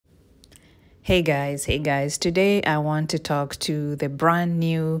Hey guys, today I want to talk to the brand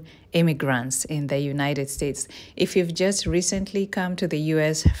new immigrants in the United States. If you've just recently come to the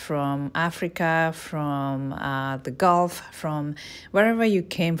US from Africa, from the Gulf, from wherever you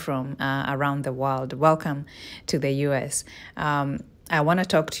came from around the world, welcome to the US. I want to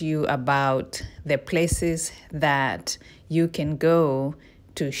talk to you about the places that you can go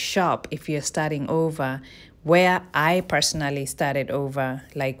to shop if you're starting over, where I personally started over,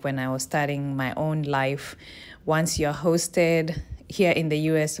 like when I was starting my own life. Once you're hosted here in the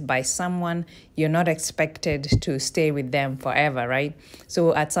US by someone, you're not expected to stay with them forever, right?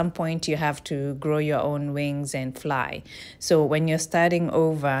 So at some point, you have to grow your own wings and fly. So when you're starting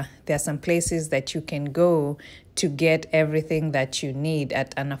over, there are some places that you can go to get everything that you need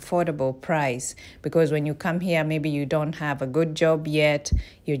at an affordable price. Because when you come here, maybe you don't have a good job yet,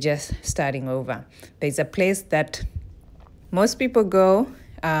 you're just starting over. There's a place that most people go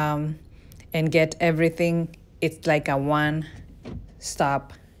and get everything. It's like a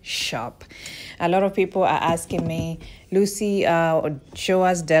one-stop shop. A lot of people are asking me, Lucy, show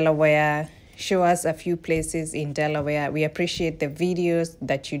us Delaware. Show us a few places in Delaware. We appreciate the videos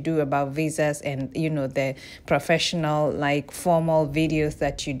that you do about visas and, the professional, like formal videos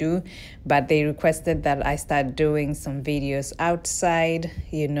that you do. But they requested that I start doing some videos outside,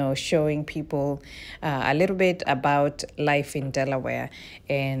 showing people a little bit about life in Delaware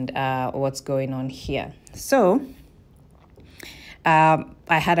and what's going on here. So I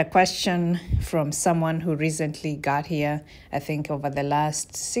had a question from someone who recently got here, I think over the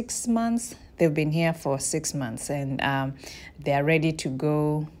last 6 months. They've been here for 6 months and they're ready to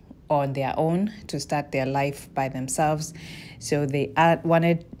go on their own to start their life by themselves. So they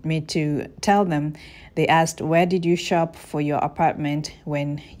wanted me to tell them, they asked, where did you shop for your apartment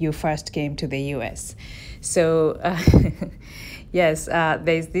when you first came to the US? So yes,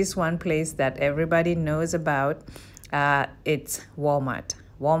 there's this one place that everybody knows about. It's Walmart.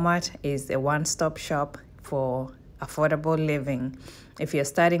 Walmart is a one-stop shop for affordable living. If you're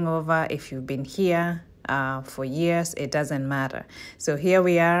starting over, if you've been here for years, it doesn't matter. So here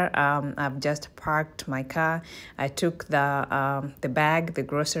we are. I've just parked my car. I took the bag, the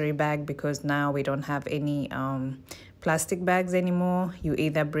grocery bag, because now we don't have any plastic bags anymore. You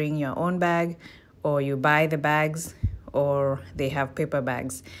either bring your own bag or you buy the bags, or they have paper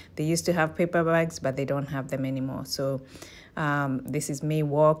bags. They used to have paper bags, but they don't have them anymore. So this is me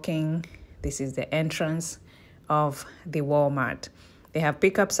walking. This is the entrance of the Walmart. They have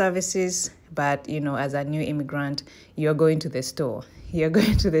pickup services, but as a new immigrant, you're going to the store. You're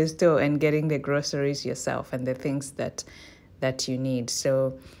going to the store and getting the groceries yourself and the things that you need.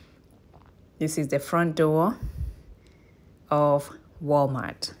 So this is the front door of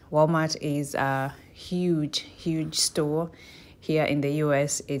Walmart. Walmart is a huge store here in the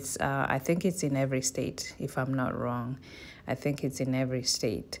US. It's I think it's in every state, if I'm not wrong. I think it's in every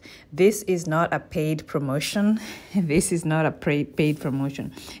state. This is not a paid promotion. This is not a paid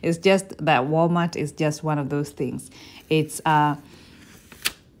promotion. It's just that Walmart is just one of those things. It's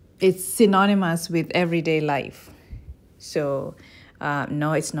synonymous with everyday life. So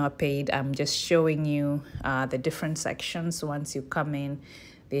no, it's not paid. I'm just showing you the different sections. Once you come in,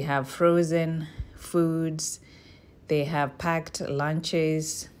 they have frozen foods, they have packed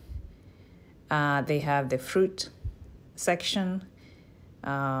lunches, they have the fruit section,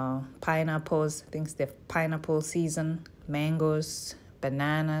 pineapples, I think it's the pineapple season, mangoes,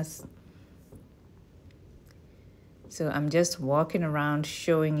 bananas. So I'm just walking around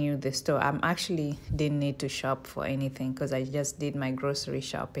showing you the store. I'm actually didn't need to shop for anything because I just did my grocery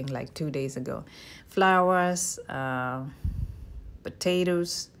shopping like 2 days ago. Flowers,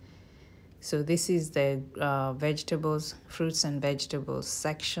 potatoes. So this is the vegetables, fruits and vegetables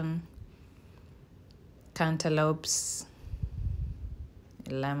section. Cantaloupes,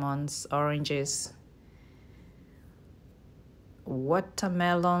 lemons, oranges,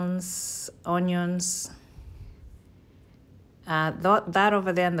 watermelons, onions. That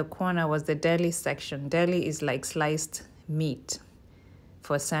over there in the corner was the deli section. Deli is like sliced meat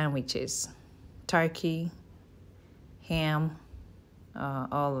for sandwiches, turkey, ham,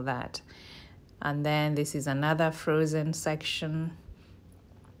 all of that. And then this is another frozen section,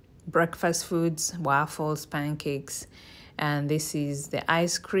 breakfast foods, waffles, pancakes. And this is the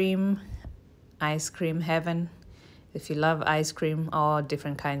ice cream heaven. If you love ice cream, all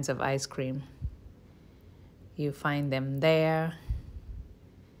different kinds of ice cream, you find them there.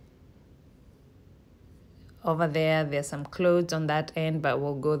 Over there, there's some clothes on that end, but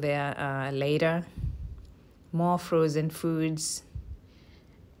we'll go there later. More frozen foods,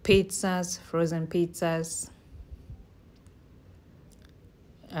 pizzas, frozen pizzas,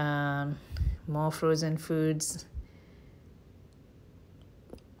 more frozen foods,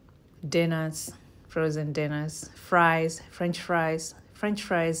 dinners, frozen dinners, fries, French fries. French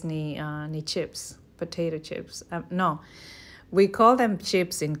fries ni chips, potato chips. No, we call them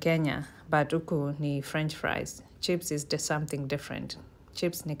chips in Kenya, but huku ni French fries. Chips is just something different.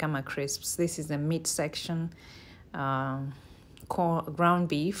 Chips ni kama crisps. This is the meat section. Ground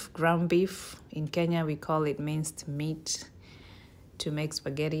beef. Ground beef in Kenya we call it minced meat to make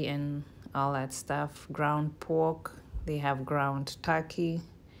spaghetti and all that stuff. Ground pork. They have ground turkey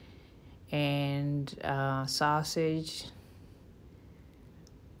and sausage.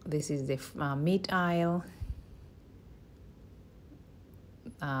 This is the meat aisle.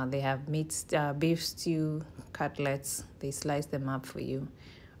 They have beef stew, cutlets. They slice them up for you,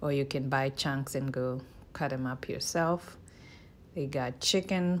 or you can buy chunks and go cut them up yourself. They got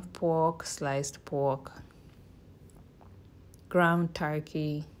chicken, pork, sliced pork, ground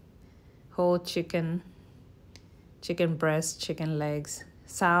turkey, whole chicken, chicken breast, chicken legs,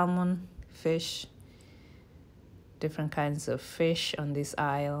 salmon, fish, different kinds of fish on this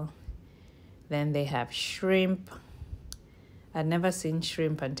aisle. Then they have shrimp. I'd never seen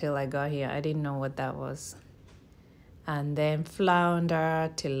shrimp until I got here. I didn't know what that was. And then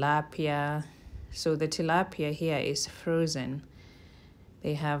flounder, tilapia. So the tilapia here is frozen.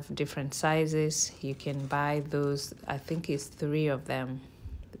 They have different sizes. You can buy those. I think it's 3 of them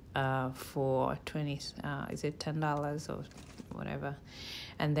for 20. Is it $10 or whatever?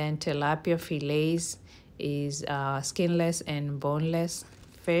 And then tilapia fillets is skinless and boneless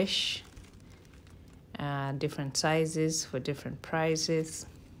fish. Different sizes for different prices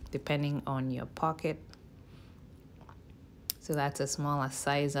depending on your pocket. So that's a smaller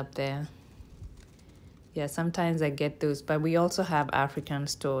size up there. Yeah, sometimes I get those, but we also have African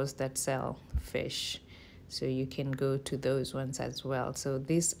stores that sell fish, so you can go to those ones as well. So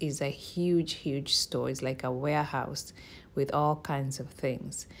this is a huge store. It's like a warehouse with all kinds of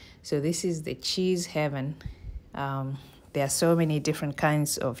things. So this is the cheese heaven. There are so many different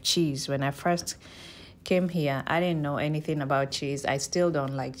kinds of cheese. When I first came here, I didn't know anything about cheese. I still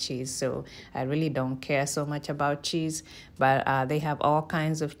don't like cheese, so I really don't care so much about cheese. But they have all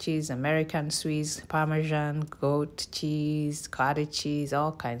kinds of cheese: American Swiss, Parmesan, goat cheese, cottage cheese,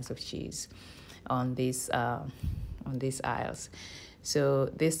 all kinds of cheese on these aisles. So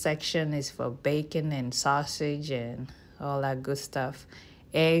this section is for bacon and sausage and all that good stuff.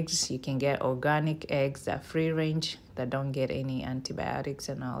 Eggs, you can get organic eggs that are free range, that don't get any antibiotics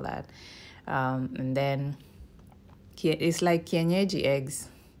and all that. And then it's like kienyeji eggs,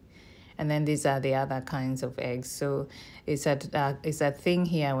 and then these are the other kinds of eggs. So it's a thing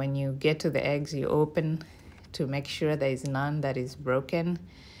here. When you get to the eggs, you open to make sure there is none that is broken.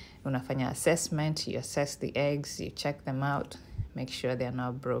 Unafanya assessment, you assess the eggs, you check them out, make sure they're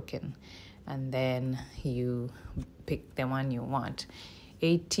not broken, and then you pick the one you want.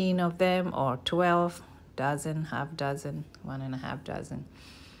 18 of them or 12, dozen, half dozen, 1.5 dozen.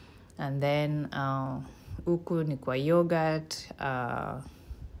 And then huku ni kwa yogurt,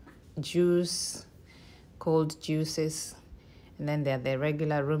 juice, cold juices. And then there are the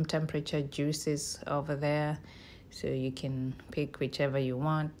regular room temperature juices over there. So you can pick whichever you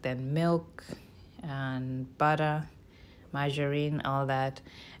want. Then milk and butter, margarine, all that.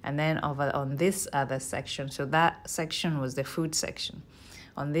 And then over on this other section, so that section was the food section.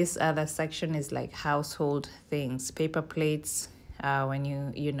 On this other section is like household things, paper plates, when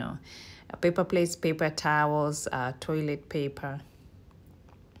you know, paper plates, paper towels, toilet paper.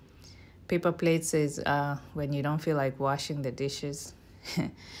 Paper plates is when you don't feel like washing the dishes,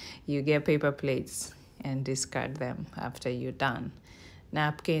 you get paper plates and discard them after you're done.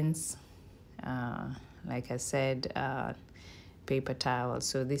 Napkins, like I said, paper towels.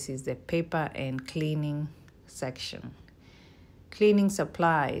 So this is the paper and cleaning section. Cleaning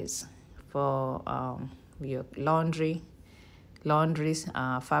supplies for your laundries,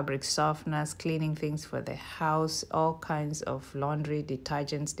 fabric softeners, cleaning things for the house, all kinds of laundry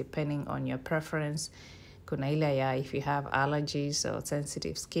detergents depending on your preference. Kuna ile ya if you have allergies or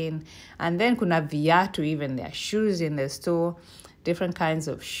sensitive skin. And then kuna viatu, even there are shoes in the store, different kinds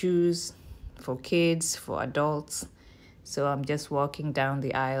of shoes for kids, for adults. So I'm just walking down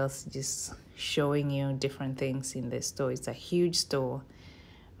the aisles, just showing you different things in the store. It's a huge store.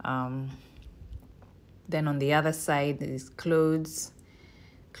 Then on the other side is clothes,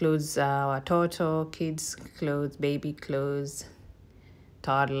 watoto, kids clothes, baby clothes,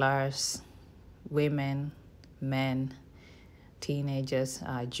 toddlers, women, men, teenagers,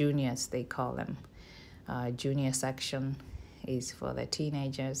 juniors they call them. Junior section is for the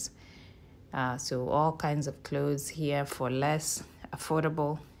teenagers. So all kinds of clothes here for less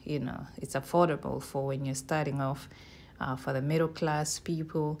affordable. it's affordable for when you're starting off, for the middle class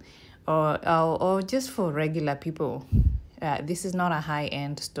people, or just for regular people. This is not a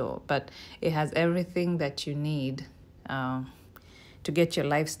high-end store, but it has everything that you need to get your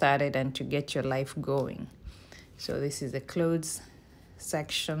life started and to get your life going. So this is the clothes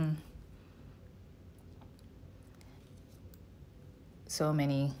section. So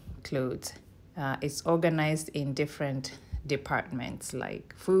many clothes. It's organized in different departments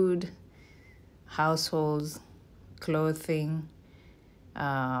like food, households, clothing,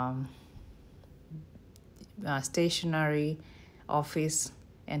 stationery, office,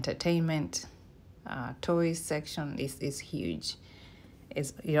 entertainment, toys section is huge.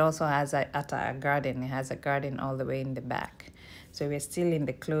 It also has a garden. It has a garden all the way in the back. So we're still in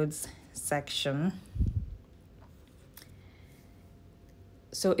the clothes section.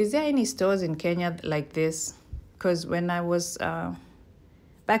 So is there any stores in Kenya like this? Because when I was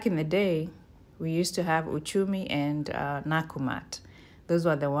back in the day, we used to have Uchumi and Nakumat. Those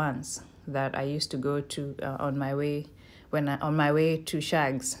were the ones that I used to go to on my way to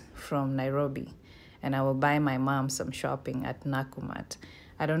Shags from Nairobi, and I will buy my mom some shopping at Nakumat.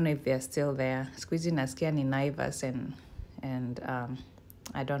 I don't know if they're still there. Squeezy nasikia ni Naivas and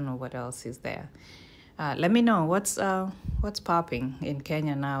I don't know what else is there. Let me know what's popping in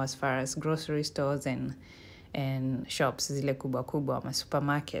Kenya now as far as grocery stores and shops, zile kubwa kubwa, ma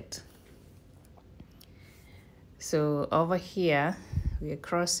supermarket. So over here, we are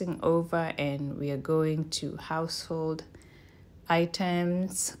crossing over and we are going to household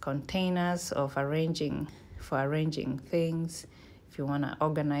items, containers of arranging things. If you want to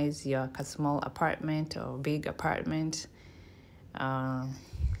organize your small apartment or big apartment,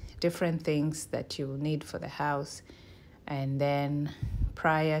 different things that you will need for the house. And then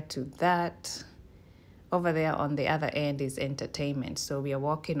prior to that, over there on the other end is entertainment. So we are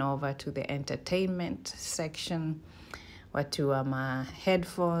walking over to the entertainment section. Watu ama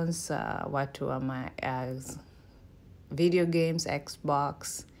headphones, watu ama video games,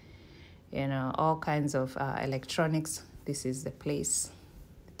 Xbox, all kinds of electronics. This is the place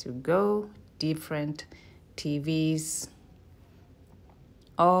to go. Different TVs,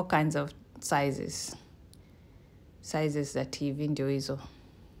 all kinds of sizes za TV ndio hizo.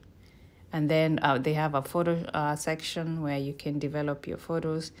 And then they have a photo section where you can develop your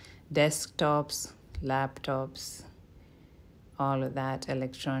photos, desktops, laptops, all of that,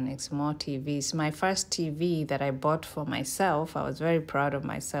 electronics, more TVs. My first TV that I bought for myself, I was very proud of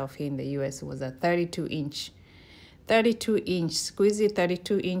myself here in the US, was a 32-inch. 32-inch, squeezy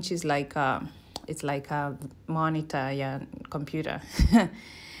 32-inch is like it's like a monitor, yeah, computer.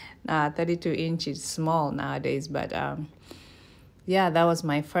 32 inch is small nowadays, but yeah, that was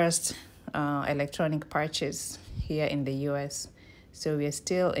my first electronic purchase here in the US. So we're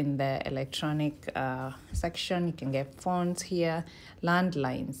still in the electronic section. You can get phones here,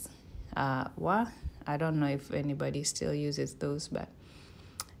 landlines. What? I don't know if anybody still uses those, but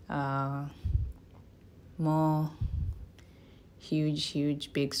more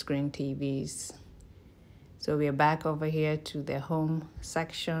huge big screen TVs. So we're back over here to the home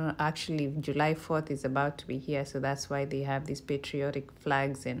section. Actually, July 4th is about to be here, so that's why they have these patriotic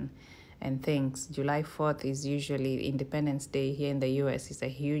flags and things. July 4th is usually Independence Day here in the US. It's a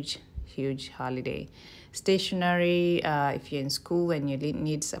huge holiday. Stationery, if you're in school and you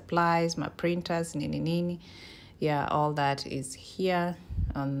need supplies, my printers, nini, yeah, all that is here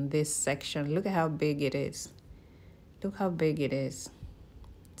on this section. Look at how big it is. Look how big it is.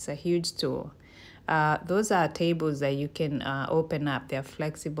 It's a huge store. Those are tables that you can open up. They're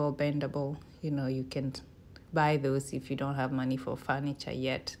flexible, bendable. You can buy those if you don't have money for furniture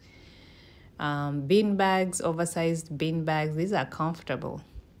yet. Bean bags, oversized bean bags. These are comfortable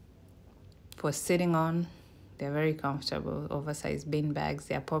for sitting on. They're very comfortable, oversized bean bags.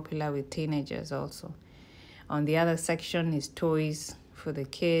 They're popular with teenagers also. On the other section is toys for the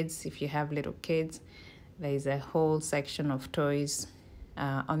kids. If you have little kids, there is a whole section of toys.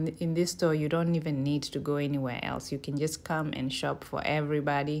 In this store, you don't even need to go anywhere else. You can just come and shop for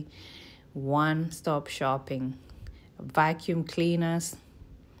everybody. One-stop shopping. Vacuum cleaners.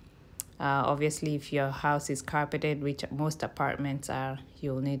 Obviously, if your house is carpeted, which most apartments are,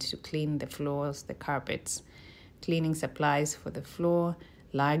 you'll need to clean the floors, the carpets. Cleaning supplies for the floor,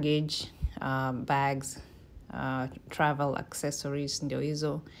 luggage, bags, travel accessories, ndio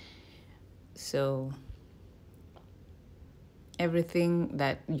hizo. So everything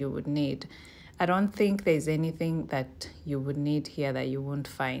that you would need. I don't think there's anything that you would need here that you won't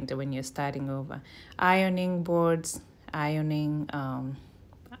find when you're starting over. Ironing boards, irons,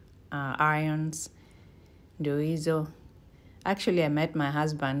 ndio hizo. Actually, I met my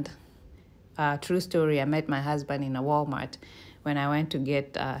husband. True story. I met my husband in a Walmart when I went to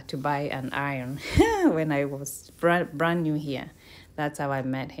get to buy an iron when I was brand new here. That's how I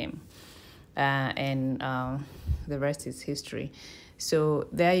met him, and the rest is history. So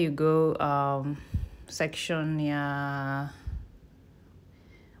there you go. Section, yeah.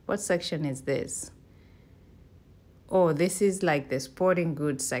 What section is this? Oh, this is like the sporting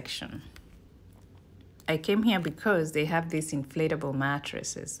goods section. I came here because they have these inflatable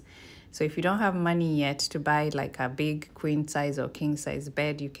mattresses. So if you don't have money yet to buy like a big queen size or king size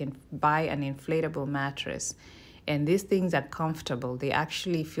bed, you can buy an inflatable mattress. And these things are comfortable. They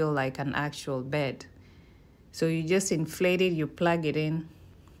actually feel like an actual bed. So you just inflate it, you plug it in,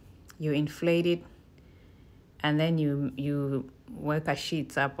 you inflate it, and then you work a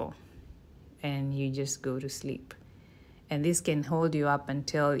sheets up and you just go to sleep. And this can hold you up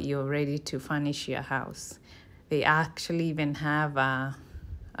until you're ready to furnish your house. They actually even have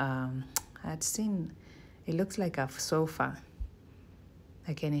I'd seen, it looks like a sofa,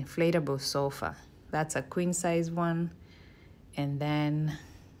 like an inflatable sofa. That's a queen size one. And then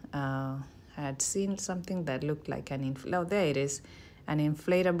I had seen something that looked like oh, there it is, an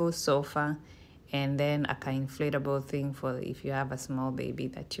inflatable sofa, and then a inflatable thing for if you have a small baby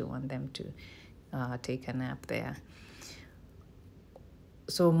that you want them to take a nap there.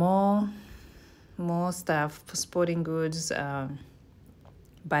 So more stuff, sporting goods,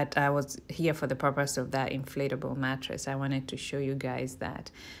 but I was here for the purpose of that inflatable mattress. I wanted to show you guys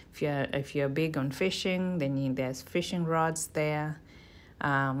that if you're big on fishing, then there's fishing rods there.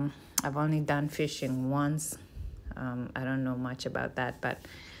 I've only done fishing once. I don't know much about that, but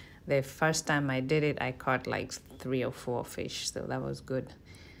the first time I did it, I caught like 3 or 4 fish, so that was good.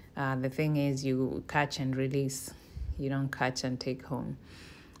 The thing is, you catch and release. You don't catch and take home.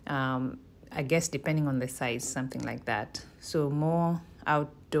 I guess depending on the size, something like that. So more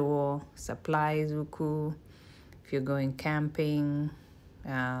outdoor supplies, uku, if you're going camping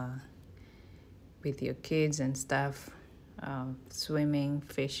with your kids and stuff, swimming,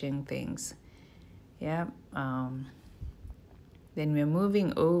 fishing, things. Yeah. Then we're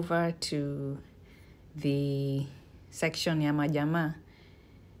moving over to the section Yamajama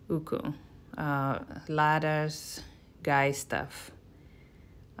uku, ladders, guy stuff,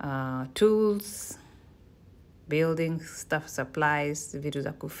 tools, building stuff, supplies, vitu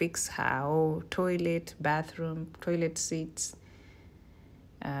za kufix hao, toilet, bathroom, toilet seats.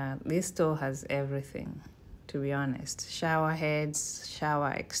 This store has everything, to be honest. Shower heads,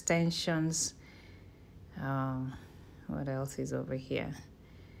 shower extensions. What else is over here?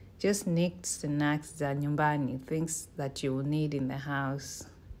 Just knicks and knacks za nyumbani, things that you will need in the house.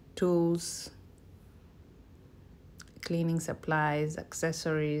 Tools, cleaning supplies,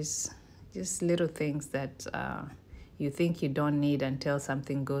 accessories, just little things that you think you don't need until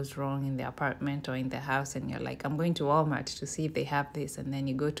something goes wrong in the apartment or in the house, and you're like, I'm going to Walmart to see if they have this, and then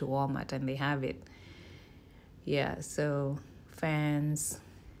you go to Walmart and they have it. Yeah, so fans,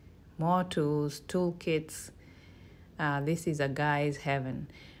 more tools, toolkits. This is a guy's heaven.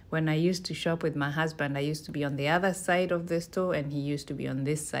 When I used to shop with my husband, I used to be on the other side of the store and he used to be on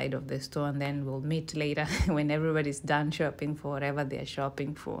this side of the store, and then we'll meet later when everybody's done shopping for whatever they're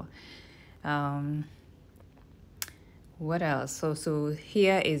shopping for. What else? So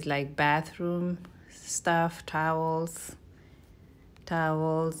here is like bathroom stuff, towels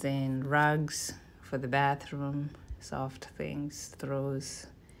and rugs for the bathroom, soft things, throws,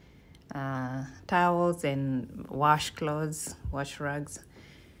 towels and wash clothes, wash rugs.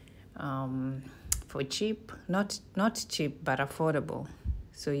 For cheap, not cheap, but affordable.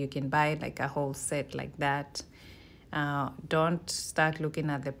 So you can buy like a whole set like that. Don't start looking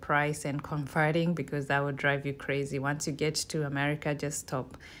at the price and converting, because that would drive you crazy. Once you get to America, just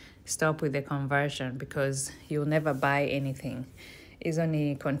stop with the conversion, because you'll never buy anything. It's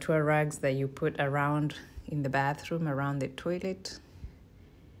only contour rugs that you put around in the bathroom, around the toilet,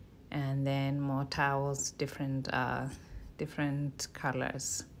 and then more towels, different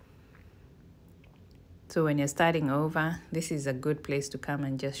colors. So when you're starting over, this is a good place to come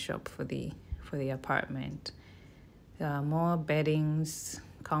and just shop for the apartment. More beddings,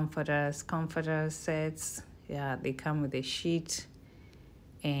 comforter sets. Yeah, they come with a sheet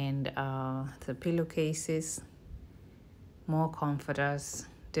and the pillowcases. More comforters,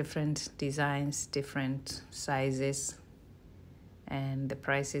 different designs, different sizes, and the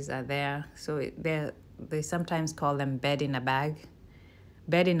prices are there. So they sometimes call them bed in a bag.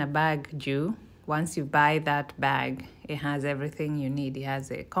 Bed in a bag, Jew. Once you buy that bag, it has everything you need. It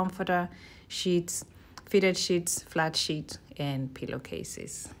has a comforter, sheets, fitted sheets, flat sheet, and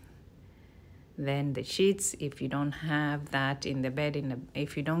pillowcases. Then the sheets, if you don't have that in the bed,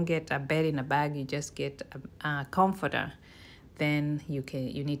 if you don't get a bed in a bag, you just get a comforter, then you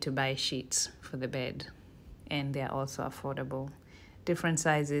need to buy sheets for the bed, and they're also affordable. Different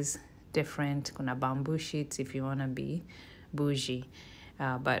sizes, different kuna bamboo sheets if you want to be bougie.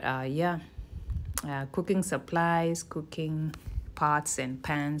 Cooking supplies, cooking pots and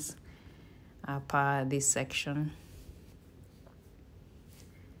pans are part of this section.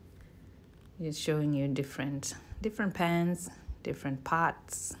 Just showing you different pans, different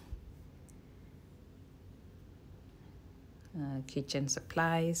pots, kitchen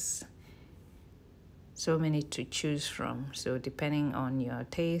supplies. So many to choose from. So depending on your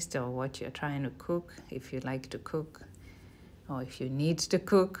taste or what you're trying to cook, if you like to cook or if you need to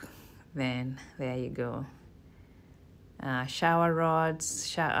cook, then there you go. Shower rods,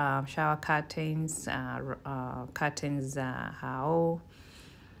 shower curtains, hao,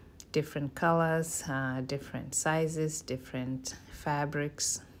 different colors, different sizes, different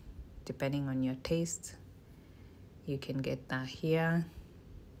fabrics, depending on your taste. You can get that here.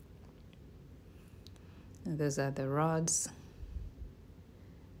 And those are the rods,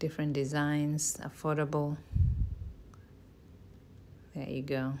 different designs, affordable. There you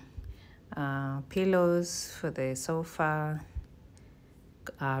go. Pillows for the sofa,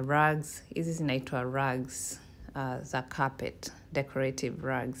 rugs. Hizi zinaitwa rugs za carpet, decorative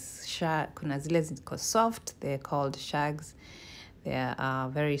rugs. Kuna zile ziko soft, they're called shags. They are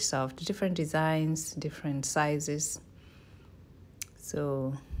very soft, different designs, different sizes.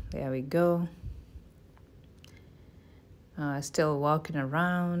 So there we go. Still walking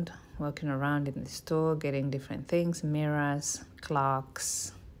around in the store, getting different things, mirrors,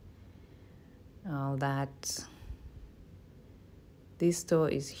 clocks, all that. This store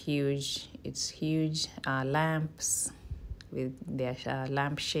is huge. It's huge. Lamps with their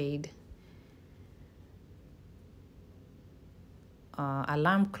lampshade.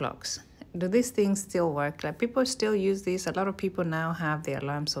 Alarm clocks. Do these things still work? Like, people still use this. A lot of people now have their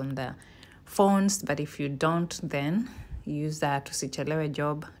alarms on their phones, but if you don't, then use that. Usichelewe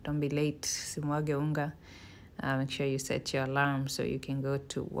job. Don't be late. Simwage unga. Make sure you set your alarm so you can go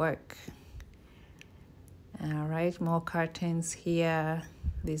to work. All right, more curtains here.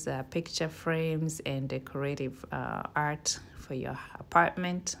 These are picture frames and decorative art for your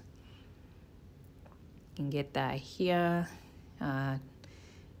apartment. You can get that here.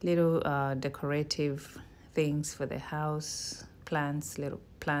 Little decorative things for the house. Plants, little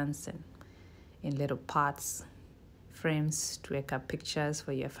plants and in little pots. Frames to make up pictures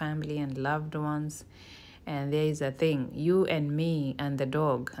for your family and loved ones. And there is a thing, you and me and the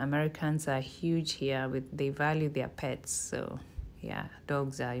dog. Americans are huge here. They value their pets. So yeah,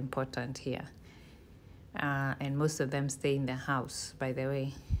 dogs are important here. And most of them stay in the house, by the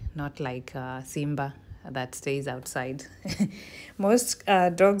way. Not like Simba that stays outside. Most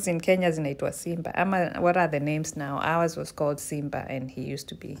dogs in Kenya zinaitwa Simba. What are the names now? Ours was called Simba and he used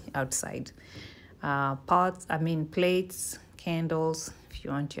to be outside. Plates, candles, if you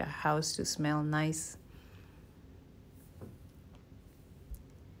want your house to smell nice.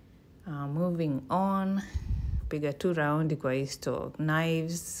 Moving on, piga tu raundi kwa hii store.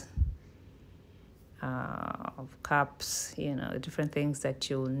 Knives, cups, different things that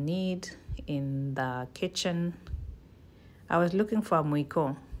you'll need in the kitchen. I was looking for a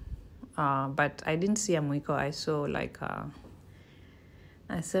mwiko, but I didn't see a mwiko. I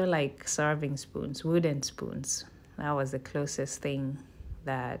saw like serving spoons, wooden spoons. That was the closest thing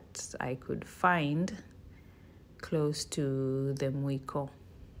that I could find close to the mwiko.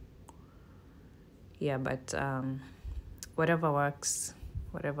 Yeah, but whatever works.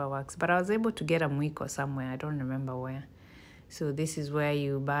 But I was able to get a mwiko somewhere. I don't remember where. So this is where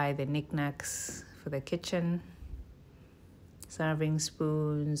you buy the knickknacks for the kitchen. Serving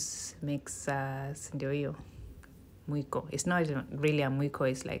spoons, mixers, ndio hiyo. Mwiko. It's not really a mwiko.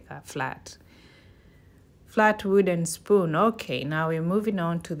 It's like a flat wooden spoon. Okay, now we're moving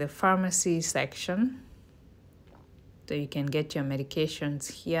on to the pharmacy section. So you can get your medications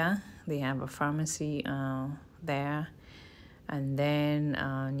here. They have a pharmacy there. And then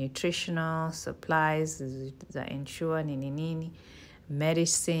nutritional supplies, the ensure nini,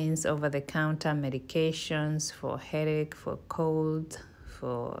 medicines, over-the-counter medications for headache, for cold,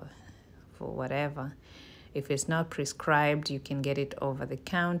 for whatever. If it's not prescribed, you can get it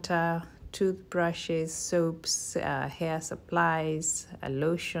over-the-counter. Toothbrushes, soaps, hair supplies,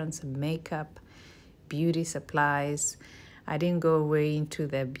 lotions, makeup, beauty supplies. I didn't go way into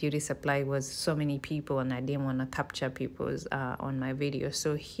the beauty supply. It was so many people and I didn't want to capture people's on my video.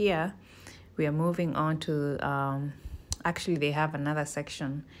 So here we are moving on to Actually, they have another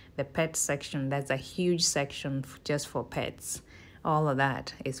section, the pet section. That's a huge section just for pets. All of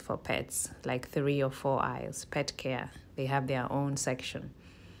that is for pets, like 3 or 4 aisles. Pet care, they have their own section.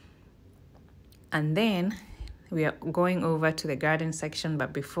 And then we are going over to the garden section,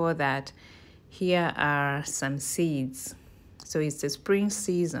 but before that, here are some seeds. So it's the spring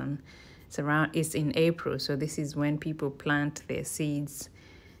season. It's in April, so this is when people plant their seeds.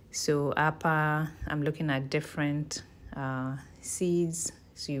 So I'm looking at different seeds.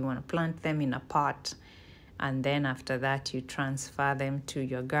 So you want to plant them in a pot, and then after that you transfer them to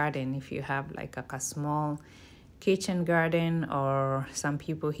your garden. If you have like a small kitchen garden, or some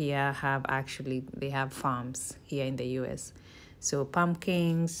people here they have farms here in the US. So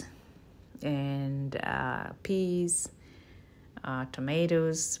pumpkins and peas,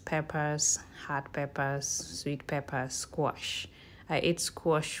 tomatoes, peppers, hot peppers, sweet peppers, squash. I ate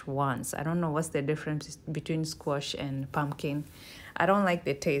squash once. I don't know what's the difference between squash and pumpkin. I don't like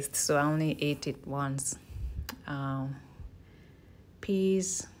the taste, so I only ate it once.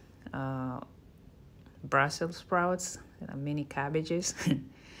 Peas, Brussels sprouts, mini cabbages.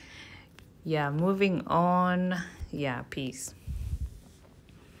 Yeah, moving on. Yeah, peas.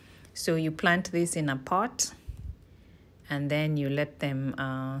 So you plant this in a pot, and then you let them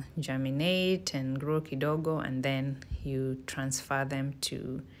germinate and grow kidogo, and then you transfer them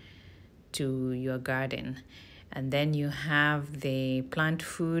to your garden. And then you have the plant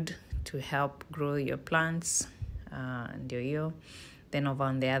food to help grow your plants. Then over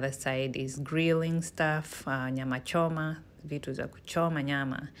on the other side is grilling stuff, nyama choma, vitu za kuchoma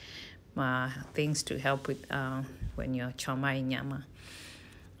nyama, things to help with when you're chomai nyama.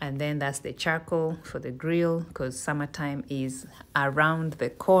 And then that's the charcoal for the grill, because summertime is around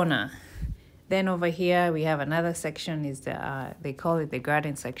the corner. Then over here we have another section, is they call it the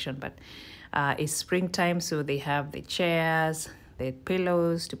garden section, but it's springtime, so they have the chairs, the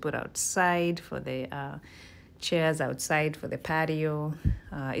pillows to put outside for the chairs outside for the patio.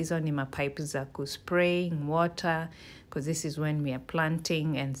 Hizo ni mapipes za spraying water, because this is when we are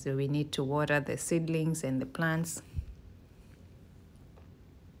planting, and so we need to water the seedlings and the plants.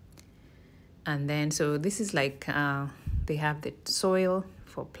 And then, so this is like, they have the soil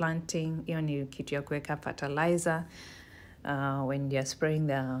for planting. Hiyo ni kitu ya kuweka fertilizer when you're spraying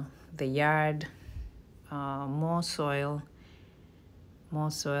the yard. More soil,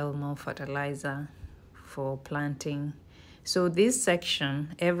 more fertilizer for planting. So this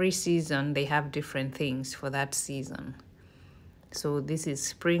section, every season, they have different things for that season. So this is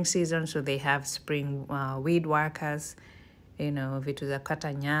spring season, so they have spring weed workers, vitu za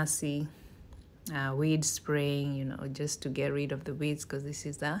kata nyasi, weed spraying, just to get rid of the weeds, because this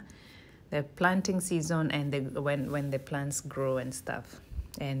is the planting season, and when the plants grow and stuff.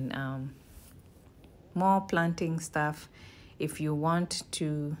 And more planting stuff. If you want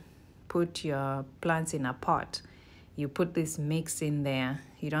to put your plants in a pot, you put this mix in there.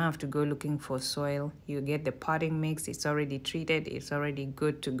 You don't have to go looking for soil. You get the potting mix. It's already treated. It's already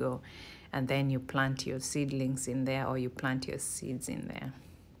good to go. And then you plant your seedlings in there, or you plant your seeds in there.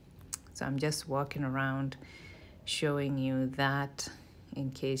 So I'm just walking around showing you that,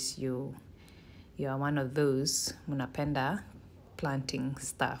 in case you are one of those munapenda planting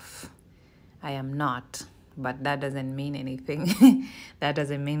stuff. I am not, but that doesn't mean anything. That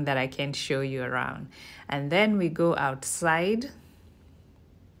doesn't mean that I can't show you around. And then we go outside.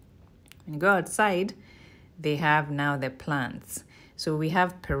 When you go outside, they have now the plants. So we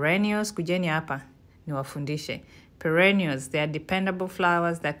have perennials. Kujeni hapa niwafundishe. Perennials, they are dependable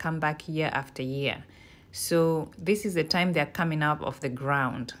flowers that come back year after year. So this is the time they're coming up of the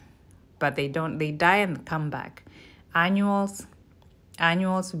ground, but they die and come back. Annuals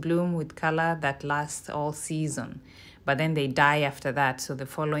bloom with color that lasts all season, but then they die after that. So the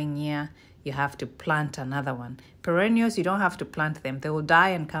following year, you have to plant another one. Perennials, you don't have to plant them. They will die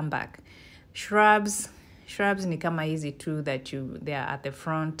and come back. Shrubs ni kama easy too, that they are at the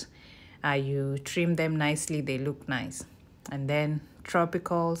front. You trim them nicely, they look nice. And then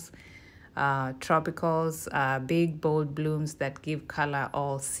tropicals are big, bold blooms that give color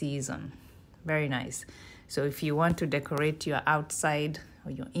all season. Very nice. So if you want to decorate your outside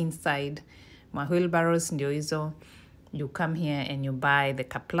or your inside, wheelbarrows ndio hizo, you come here and you buy the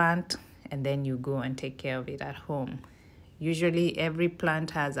plant, and then you go and take care of it at home. Usually every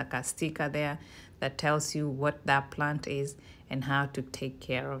plant has a sticker there that tells you what that plant is and how to take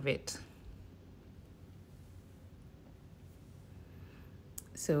care of it.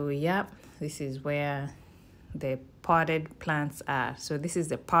 So yeah, this is where the potted plants are. So this is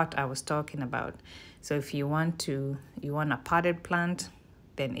the pot I was talking about. So if you want a potted plant,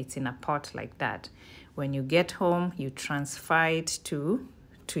 then it's in a pot like that. When you get home, you transfer it to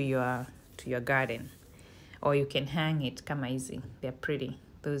your garden, or you can hang it. Kama easy, they're pretty.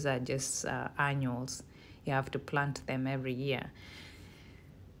 Those are just annuals. You have to plant them every year.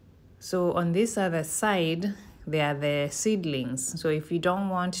 So on this other side, they are the seedlings. So if you don't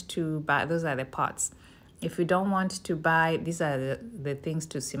want to buy, those are the pots. If you don't want to buy, these are the things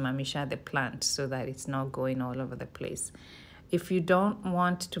to simamisha the plant so that it's not going all over the place. If you don't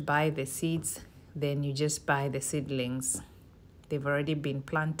want to buy the seeds, then you just buy the seedlings. They've already been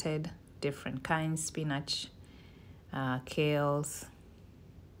planted, different kinds, spinach, kales,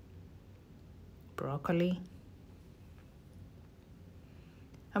 broccoli.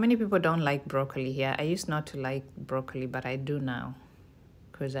 How many people don't like broccoli here? I used not to like broccoli, but I do now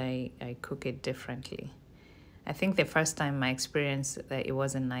because I cook it differently. I think the first time my experience that it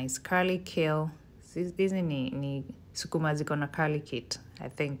wasn't nice. Curly kale. These ni sukuma ziko na curly kit, I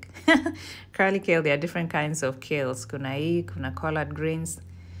think. Curly kale, there are different kinds of kales. Kuna collard greens.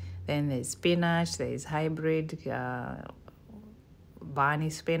 Then there's spinach, there's hybrid, barney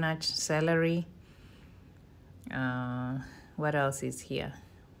spinach, celery. What else is here?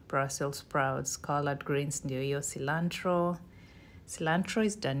 Brussels sprouts, collard greens, ndio hiyo, cilantro. Cilantro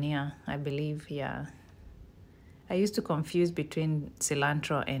is dania, I believe, yeah. I used to confuse between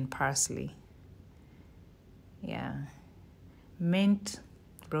cilantro and parsley. Yeah. Mint,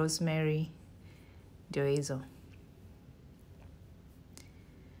 rosemary, ndio hizo.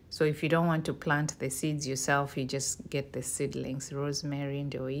 So if you don't want to plant the seeds yourself, you just get the seedlings. Rosemary,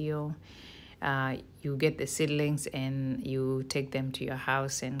 ndio hiyo. You get the seedlings and you take them to your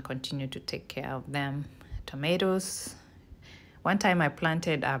house and continue to take care of them. Tomatoes. One time I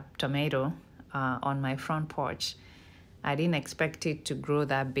planted a tomato on my front porch. I didn't expect it to grow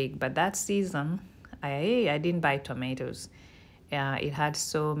that big, but that season, I didn't buy tomatoes. It had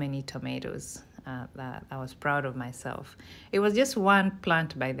so many tomatoes that I was proud of myself. It was just one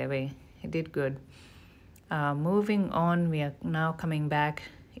plant, by the way. It did good. Moving on, we are now coming back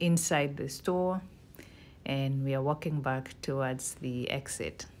inside the store and we are walking back towards the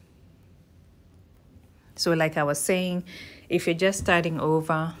exit. So like I was saying, if you're just starting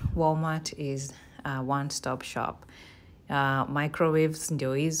over, Walmart is a one-stop shop. Microwaves,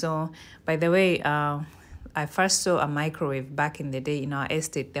 ndio hizo. By the way, I first saw a microwave back in the day in our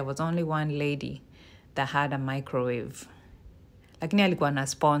estate. There was only one lady that had a microwave. Lakini alikuwa na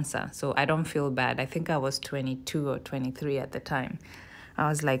sponsor, so I don't feel bad. I think I was 22 or 23 at the time. I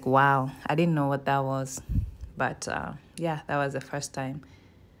was like, wow, I didn't know what that was. But yeah, that was the first time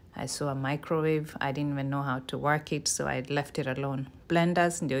I saw a microwave. I didn't even know how to work it, so I left it alone.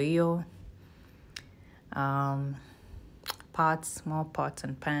 Blenders, ndio hiyo. Pots, more pots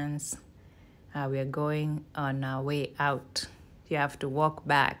and pans. We are going on our way out. You have to walk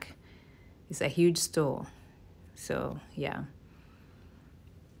back. It's a huge store. So, yeah.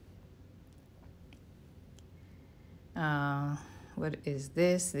 What is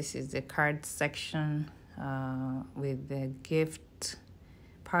this? This is the card section with the gift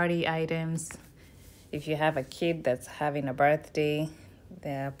party items. If you have a kid that's having a birthday,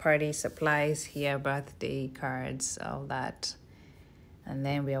 there are party supplies here, birthday cards, all that. And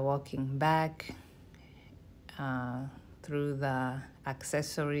then we are walking back through the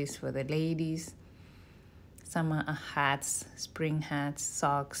accessories for the ladies. Summer hats, spring hats,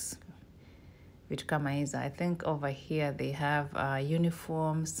 socks, which kama hizo. I think over here they have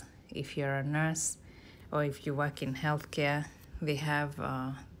uniforms. If you're a nurse or if you work in healthcare, they have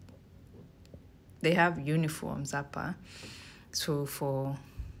uniforms up. So for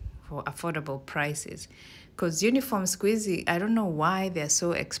affordable prices. Because uniforms, squeezy, I don't know why they're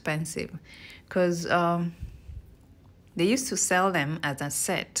so expensive. Because they used to sell them as a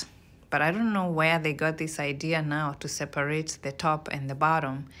set. But I don't know where they got this idea now to separate the top and the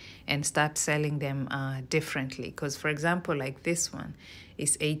bottom and start selling them differently. Because, for example, like this one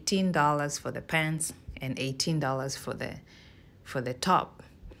is $18 for the pants and $18 for the top.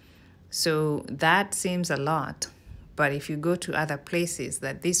 So that seems a lot. But if you go to other places,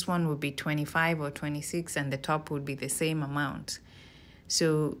 that this one would be 25 or 26 and the top would be the same amount.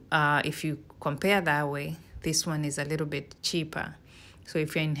 So if you compare that way, this one is a little bit cheaper. So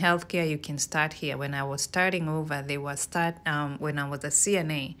if you're in healthcare, you can start here. When I was starting over, they were when I was a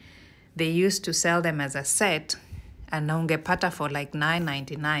CNA, they used to sell them as a set and naungepata for like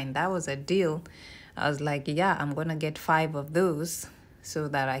 $9.99. That was a deal. I was like, yeah, I'm going to get 5 of those so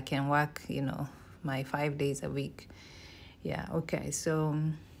that I can work, you know, my 5 days a week. Yeah, okay, so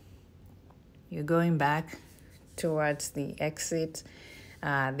you're going back towards the exit.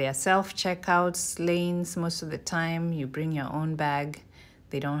 There are self-checkouts lanes most of the time. You bring your own bag.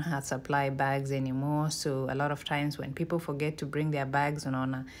 They don't have supply bags anymore. So a lot of times when people forget to bring their bags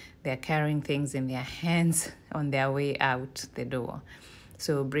on, they're carrying things in their hands on their way out the door.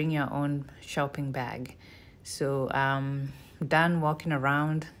 So bring your own shopping bag. So I'm done walking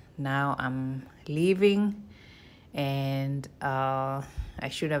around. Now I'm leaving, and I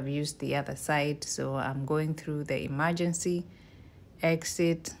should have used the other side. So I'm going through the emergency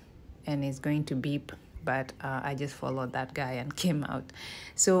exit, and it's going to beep, but I just followed that guy and came out.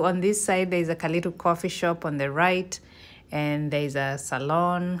 So on this side, there's a little coffee shop on the right, and there's a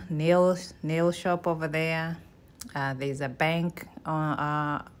salon, nail shop over there. There's a bank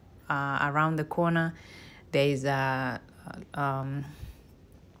around the corner. There's a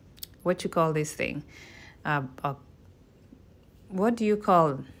what you call this thing? What do you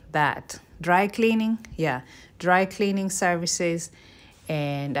call that? Dry cleaning? Yeah, dry cleaning services,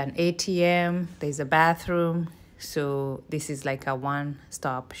 and an ATM. There's a bathroom. So this is like a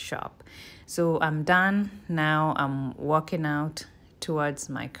one-stop shop. So I'm done now. I'm walking out towards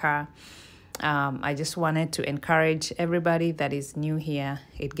my car. I just wanted to encourage everybody that is new here.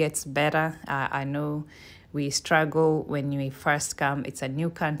 It gets better. I know we struggle when we first come. It's a new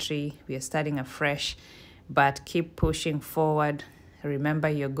country. We are starting afresh, but keep pushing forward. Remember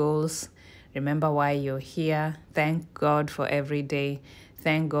your goals. Remember why you're here. Thank God for every day.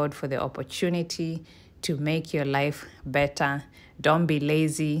 Thank God for the opportunity to make your life better. Don't be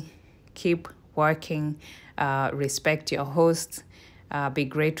lazy. Keep working. Respect your hosts. Be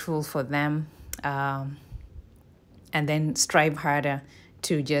grateful for them. And then strive harder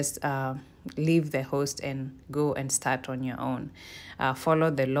to just leave the host and go and start on your own.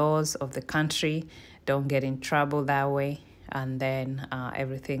 Follow the laws of the country. Don't get in trouble that way. And then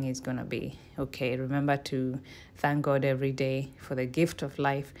everything is going to be okay. Remember to thank God every day for the gift of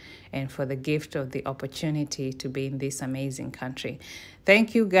life and for the gift of the opportunity to be in this amazing country.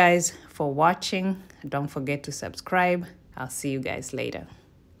 Thank you guys for watching. Don't forget to subscribe. I'll see you guys later.